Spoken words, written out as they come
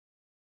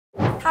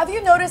Have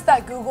you noticed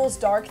that Google's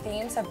dark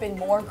themes have been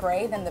more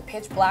gray than the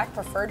pitch black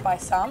preferred by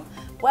some?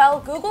 Well,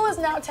 Google is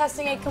now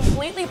testing a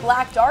completely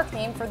black dark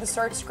theme for the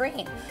search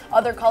screen.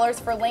 Other colors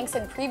for links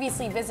in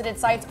previously visited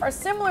sites are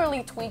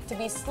similarly tweaked to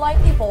be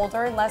slightly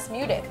bolder and less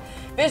muted.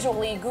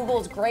 Visually,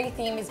 Google's gray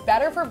theme is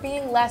better for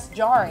being less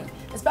jarring,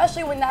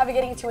 especially when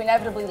navigating to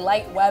inevitably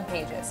light web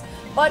pages.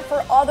 But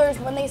for others,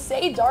 when they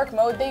say dark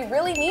mode, they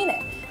really mean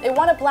it. They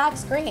want a black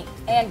screen,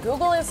 and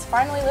Google is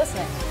finally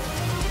listening.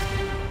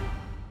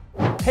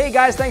 Hey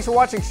guys, thanks for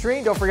watching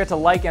Stream. Don't forget to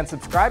like and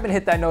subscribe and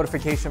hit that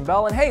notification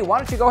bell. And hey, why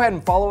don't you go ahead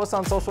and follow us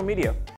on social media?